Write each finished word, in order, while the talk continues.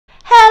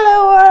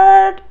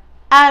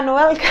and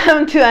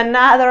welcome to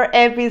another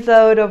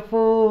episode of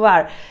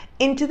FooBar.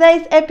 In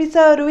today's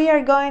episode, we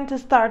are going to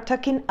start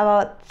talking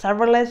about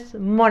serverless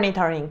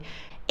monitoring.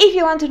 If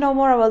you want to know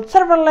more about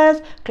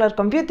serverless, cloud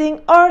computing,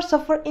 or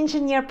software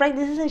engineer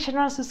practices in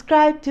general,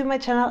 subscribe to my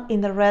channel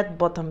in the red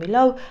button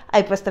below.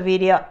 I post a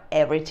video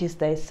every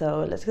Tuesday,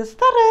 so let's get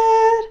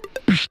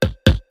started.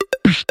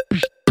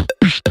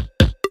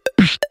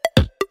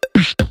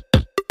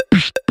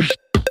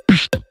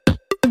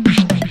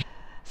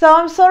 So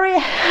I'm sorry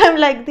I'm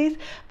like this,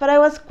 but I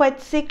was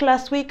quite sick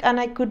last week and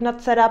I could not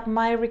set up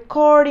my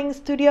recording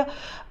studio.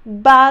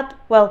 But,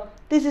 well,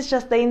 this is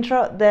just the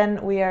intro,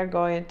 then we are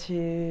going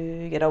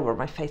to get over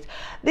my face.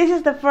 This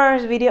is the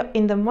first video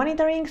in the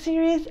monitoring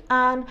series,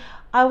 and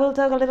I will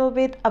talk a little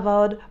bit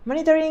about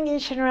monitoring in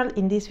general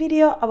in this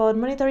video, about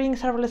monitoring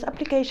serverless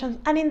applications,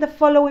 and in the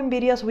following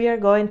videos we are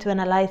going to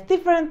analyze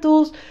different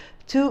tools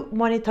to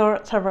monitor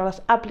serverless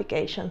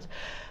applications.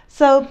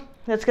 So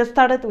let's get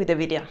started with the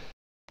video.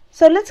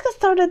 So let's get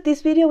started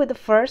this video with the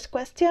first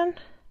question.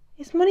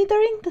 Is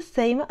monitoring the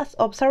same as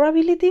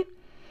observability?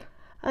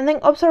 And then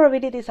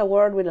observability is a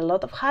word with a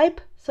lot of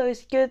hype, so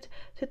it's good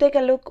to take a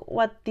look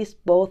what these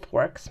both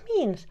words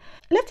means.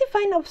 Let's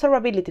define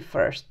observability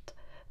first.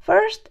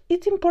 First,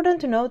 it's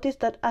important to notice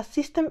that a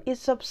system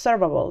is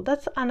observable.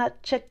 That's an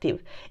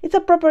adjective. It's a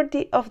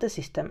property of the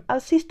system.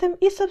 A system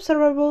is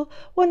observable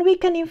when we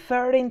can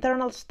infer the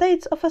internal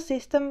states of a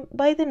system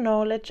by the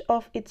knowledge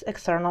of its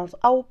external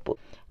output.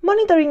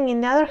 Monitoring,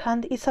 on the other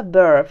hand, is a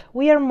verb.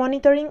 We are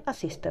monitoring a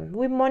system.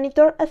 We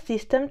monitor a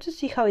system to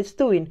see how it's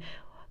doing,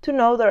 to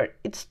know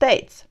its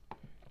states.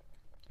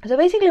 So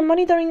basically,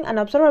 monitoring and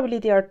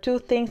observability are two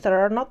things that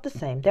are not the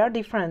same. They are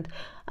different.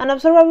 An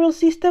observable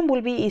system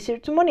will be easier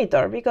to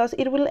monitor because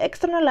it will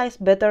externalize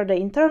better the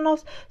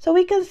internals, so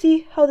we can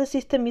see how the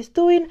system is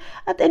doing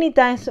at any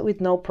time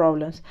with no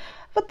problems.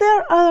 But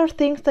there are other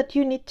things that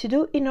you need to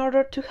do in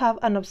order to have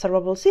an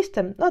observable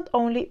system, not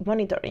only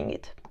monitoring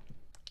it.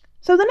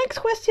 So the next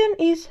question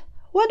is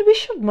what we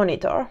should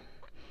monitor.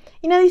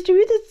 In a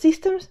distributed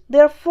systems,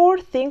 there are 4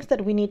 things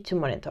that we need to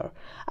monitor.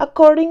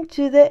 According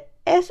to the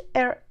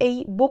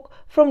SRA book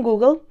from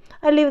Google,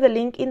 I leave the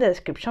link in the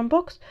description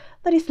box.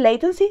 That is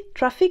latency,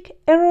 traffic,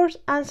 errors,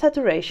 and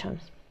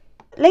saturation.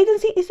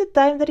 Latency is the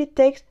time that it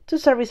takes to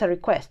service a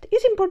request.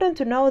 It's important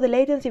to know the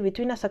latency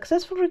between a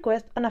successful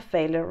request and a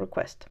failure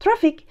request.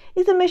 Traffic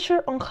is the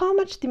measure on how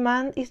much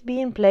demand is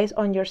being placed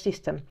on your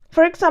system.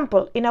 For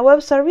example, in a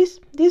web service,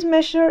 this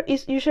measure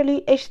is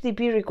usually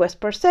HTTP requests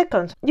per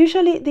second.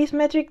 Usually, this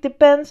metric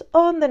depends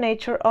on the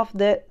nature of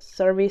the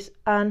service,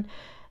 and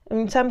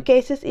in some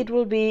cases, it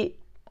will be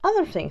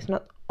other things,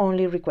 not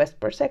only requests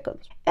per second.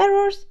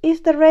 Errors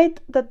is the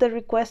rate that the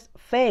request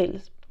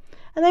fails.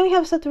 And then we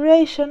have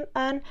saturation,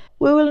 and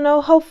we will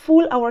know how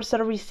full our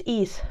service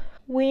is.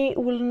 We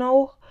will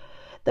know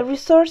the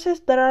resources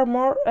that are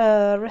more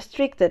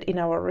restricted in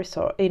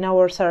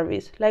our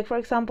service. Like, for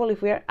example,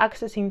 if we are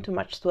accessing too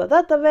much to a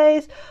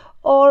database,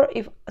 or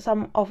if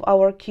some of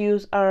our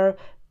queues are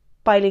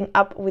piling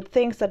up with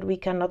things that we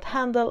cannot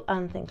handle,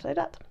 and things like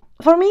that.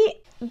 For me,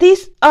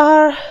 these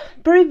are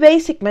very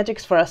basic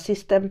metrics for a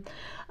system.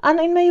 And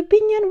in my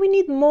opinion, we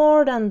need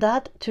more than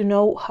that to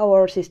know how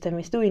our system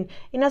is doing.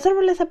 In a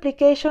serverless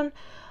application,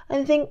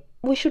 I think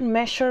we should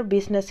measure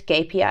business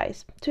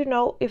KPIs to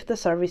know if the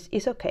service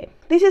is okay.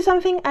 This is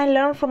something I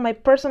learned from my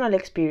personal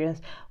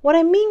experience. What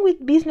I mean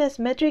with business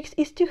metrics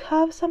is to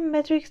have some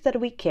metrics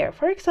that we care.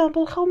 For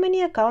example, how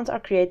many accounts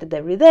are created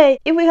every day.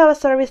 If we have a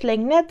service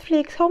like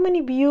Netflix, how many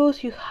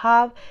views you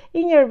have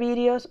in your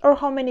videos, or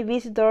how many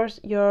visitors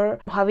you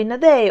have in a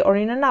day or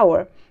in an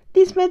hour.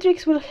 These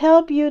metrics will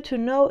help you to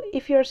know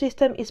if your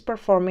system is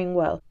performing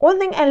well. One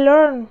thing I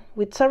learned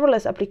with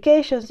serverless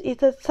applications is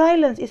that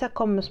silence is a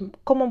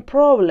common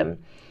problem.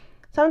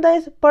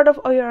 Sometimes part of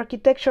your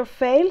architecture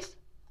fails,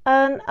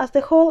 and as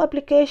the whole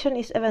application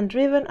is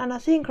event-driven and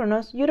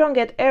asynchronous, you don't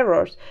get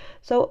errors.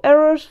 So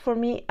errors for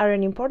me are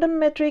an important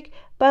metric,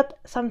 but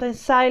sometimes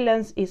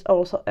silence is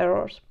also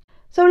errors.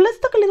 So let's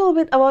talk a little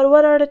bit about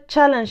what are the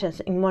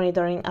challenges in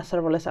monitoring a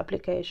serverless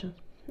application.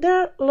 There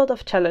are a lot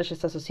of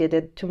challenges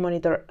associated to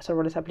monitor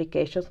serverless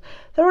applications.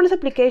 Serverless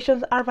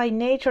applications are by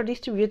nature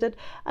distributed,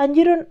 and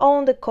you don't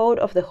own the code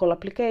of the whole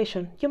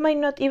application. You might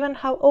not even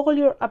have all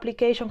your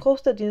application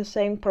hosted in the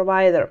same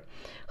provider.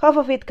 Half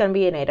of it can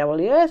be in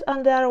AWS,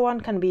 and the other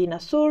one can be in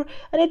Azure,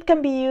 and it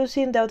can be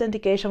using the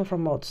authentication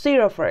from mode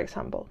 0, for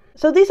example.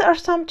 So these are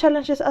some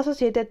challenges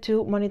associated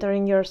to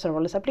monitoring your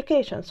serverless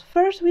applications.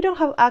 First, we don't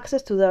have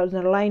access to the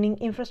underlying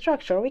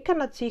infrastructure. We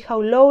cannot see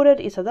how loaded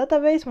is a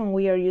database when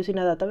we are using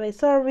a database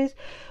service.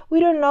 We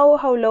don't know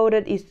how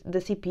loaded is the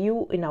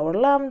CPU in our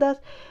lambdas.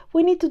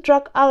 We need to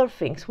track other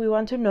things. We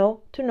want to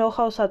know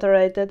how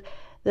saturated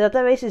the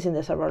database is in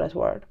the serverless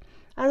world.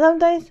 And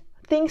sometimes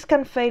things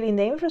can fail in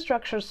the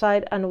infrastructure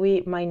side, and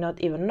we might not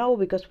even know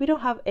because we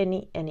don't have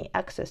any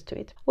access to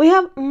it. We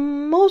have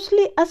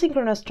mostly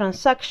asynchronous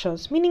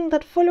transactions, meaning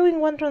that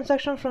following one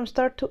transaction from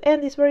start to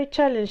end is very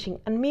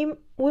challenging, and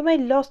we might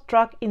lose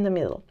track in the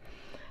middle.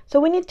 So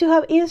we need to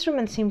have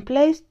instruments in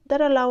place that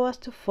allow us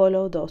to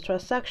follow those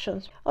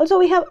transactions. Also,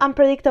 we have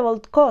unpredictable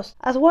costs.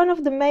 As one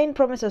of the main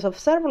promises of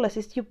serverless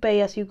is you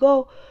pay as you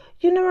go,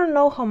 you never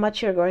know how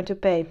much you're going to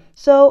pay.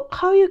 So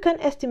how you can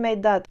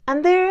estimate that?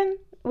 And then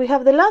we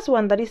have the last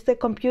one, that is the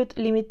compute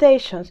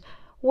limitations.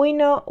 We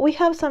know we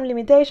have some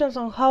limitations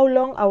on how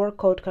long our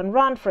code can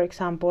run, for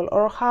example,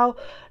 or how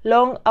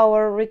long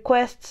our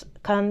requests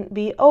can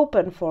be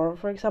open for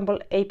example,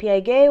 API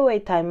gateway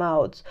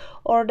timeouts,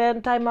 or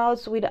then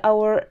timeouts with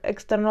our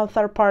external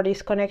third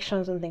parties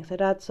connections and things like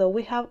that. So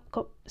we have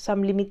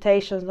some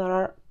limitations that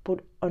are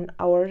put on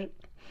our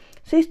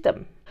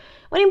system.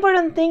 One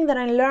important thing that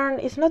I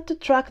learned is not to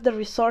track the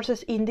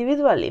resources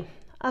individually,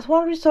 as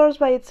one resource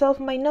by itself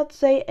might not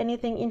say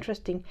anything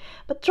interesting,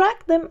 but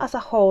track them as a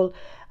whole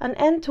and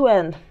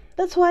end-to-end.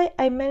 That's why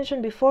I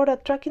mentioned before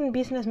that tracking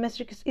business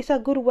metrics is a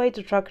good way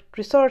to track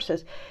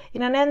resources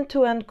in an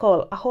end-to-end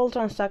call, a whole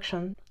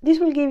transaction. This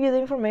will give you the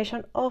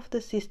information of the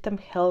system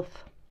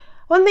health.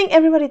 One thing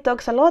everybody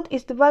talks a lot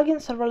is debugging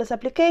serverless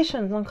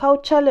applications and how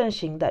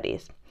challenging that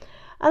is.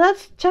 And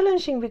that's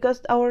challenging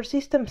because our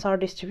systems are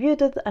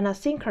distributed and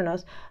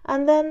asynchronous,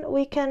 and then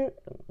we can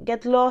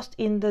get lost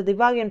in the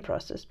debugging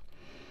process.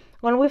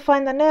 When we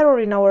find an error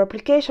in our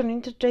application, we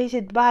need to trace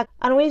it back,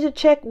 and we need to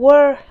check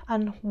where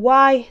and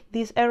why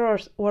these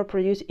errors were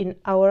produced in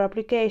our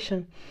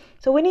application.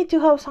 So we need to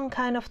have some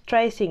kind of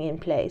tracing in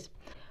place.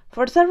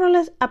 For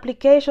serverless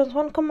applications,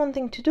 one common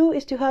thing to do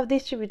is to have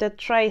distributed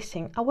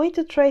tracing, a way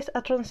to trace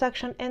a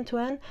transaction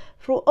end-to-end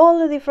through all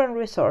the different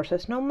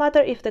resources, no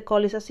matter if the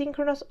call is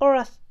asynchronous or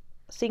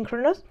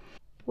asynchronous.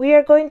 We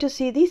are going to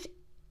see this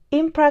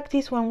in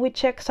practice when we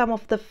check some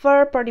of the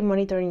third-party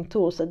monitoring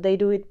tools, that they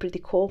do it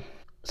pretty cool.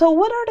 So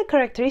what are the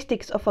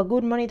characteristics of a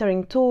good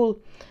monitoring tool,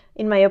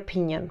 in my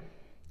opinion?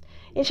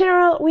 In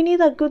general, we need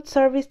a good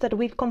service that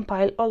will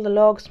compile all the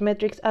logs,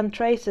 metrics, and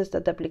traces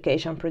that the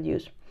application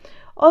produces.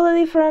 All the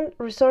different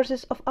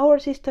resources of our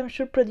system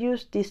should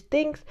produce these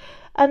things,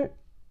 and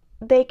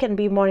they can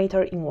be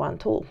monitored in one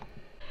tool.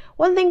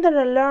 One thing that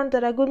I learned,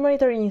 that a good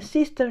monitoring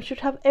system should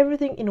have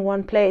everything in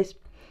one place.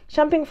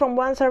 Jumping from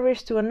one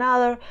service to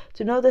another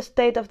to know the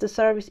state of the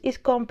service is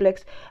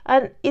complex,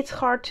 and it's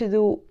hard to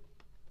do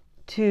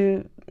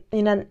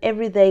in an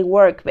everyday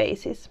work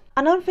basis.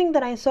 Another thing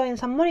that I saw in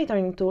some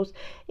monitoring tools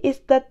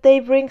is that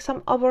they bring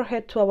some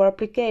overhead to our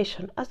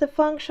application. As the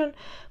function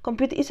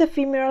compute is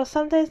ephemeral,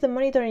 sometimes the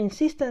monitoring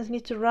systems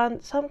need to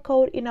run some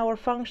code in our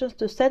functions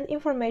to send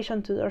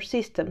information to their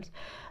systems.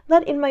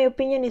 That, in my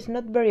opinion, is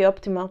not very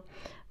optimal,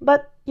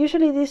 but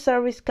usually this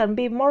service can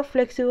be more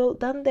flexible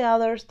than the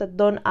others that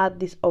don't add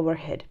this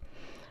overhead.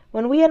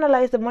 When we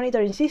analyze the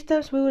monitoring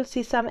systems, we will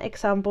see some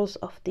examples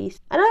of this.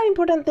 Another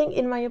important thing,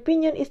 in my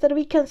opinion, is that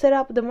we can set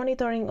up the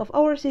monitoring of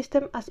our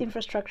system as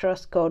infrastructure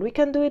as code. We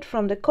can do it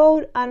from the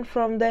code and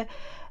from the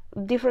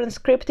different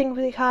scripting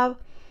we have.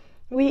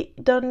 We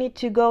don't need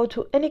to go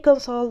to any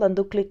console and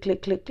do click,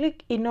 click, click,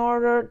 click in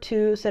order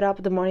to set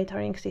up the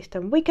monitoring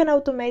system. We can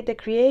automate the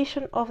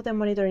creation of the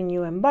monitoring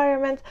new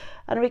environment,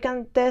 and we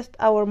can test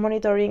our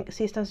monitoring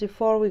systems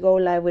before we go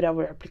live with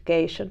our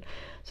application.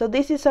 So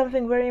this is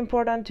something very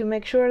important to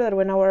make sure that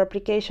when our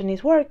application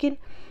is working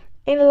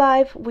in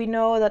live, we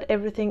know that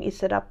everything is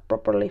set up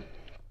properly.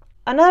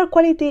 Another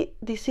quality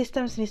these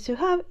systems need to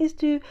have is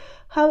to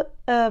have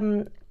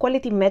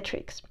quality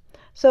metrics.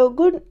 So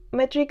good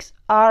metrics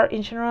are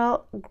in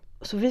general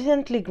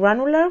sufficiently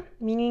granular,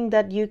 meaning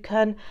that you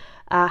can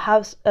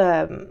have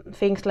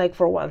things like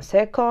for 1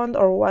 second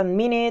or 1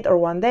 minute or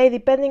 1 day,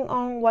 depending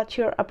on what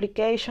your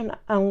application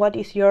and what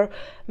is your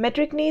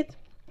metric need.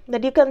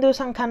 That you can do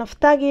some kind of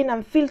tagging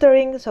and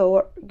filtering,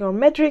 so your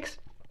metrics,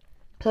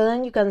 so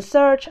then you can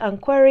search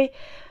and query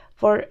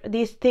for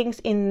these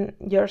things in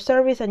your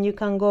service, and you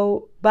can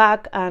go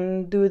back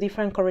and do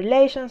different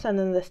correlations and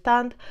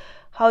understand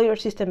how your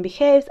system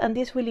behaves, and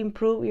this will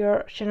improve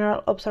your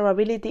general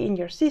observability in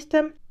your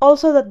system.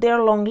 Also, that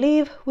they're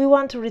long-lived. We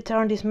want to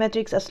return these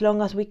metrics as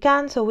long as we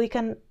can, so we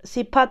can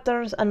see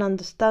patterns and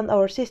understand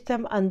our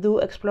system and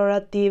do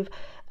explorative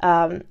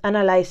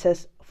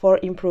analysis for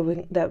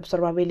improving the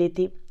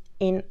observability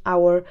in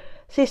our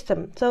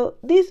system. So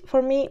this,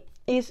 for me,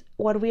 is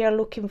what we are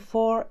looking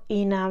for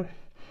in a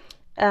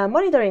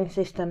monitoring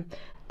system.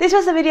 This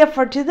was the video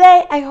for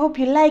today. I hope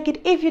you like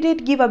it. If you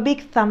did, give a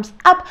big thumbs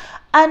up,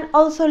 and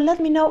also let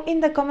me know in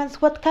the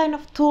comments what kind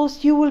of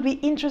tools you will be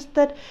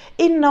interested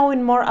in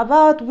knowing more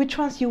about, which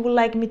ones you would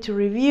like me to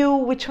review,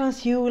 which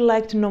ones you would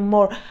like to know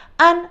more.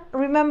 And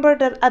remember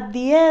that at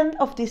the end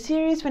of this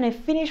series, when I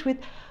finish with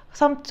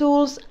some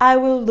tools, I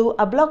will do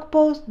a blog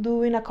post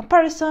doing a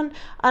comparison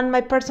and my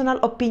personal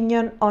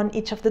opinion on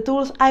each of the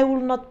tools. I will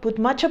not put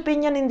much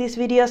opinion in these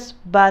videos,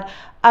 but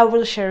I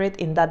will share it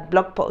in that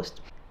blog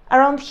post.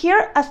 Around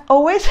here, as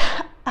always,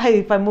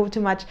 if I move too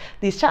much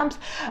these champs,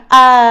 there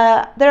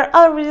are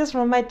other videos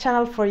from my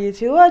channel for you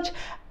to watch.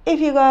 If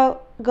you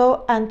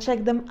go and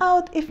check them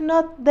out. If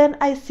not, then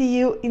I see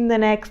you in the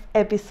next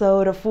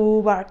episode of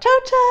FooBar. Ciao,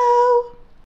 ciao!